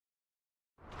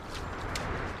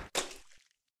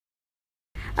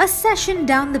A session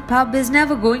down the pub is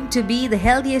never going to be the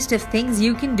healthiest of things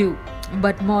you can do.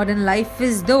 But modern life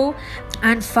is though,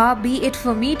 and far be it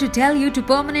for me to tell you to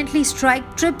permanently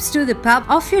strike trips to the pub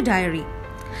off your diary.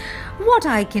 What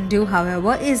I can do,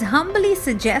 however, is humbly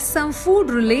suggest some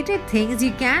food-related things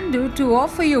you can do to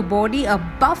offer your body a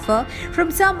buffer from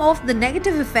some of the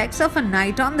negative effects of a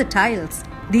night on the tiles.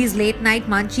 These late-night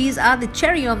munchies are the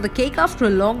cherry on the cake after a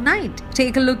long night.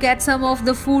 Take a look at some of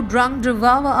the food drunk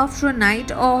devour after a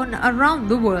night on around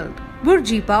the world.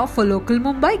 Burji pav for local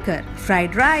Mumbaikar,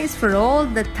 fried rice for all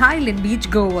the Thailand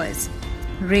beachgoers,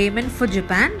 ramen for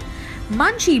Japan,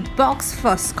 munchie box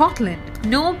for Scotland.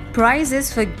 No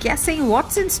prizes for guessing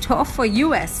what's in store for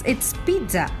US, it's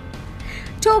pizza.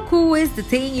 Toku is the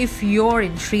thing if you're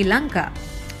in Sri Lanka.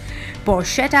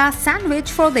 Porchetta sandwich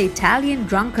for the Italian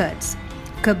drunkards.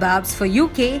 Kebabs for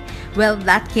UK, well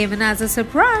that came in as a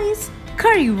surprise.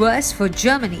 Currywurst for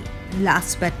Germany.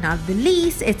 Last but not the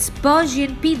least, it's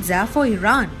Persian pizza for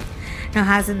Iran. Now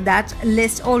hasn't that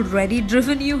list already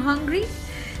driven you hungry?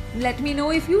 Let me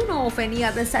know if you know of any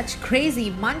other such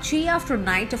crazy munchie after a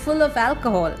night full of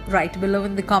alcohol. Write below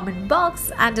in the comment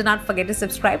box and do not forget to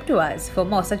subscribe to us for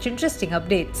more such interesting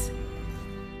updates.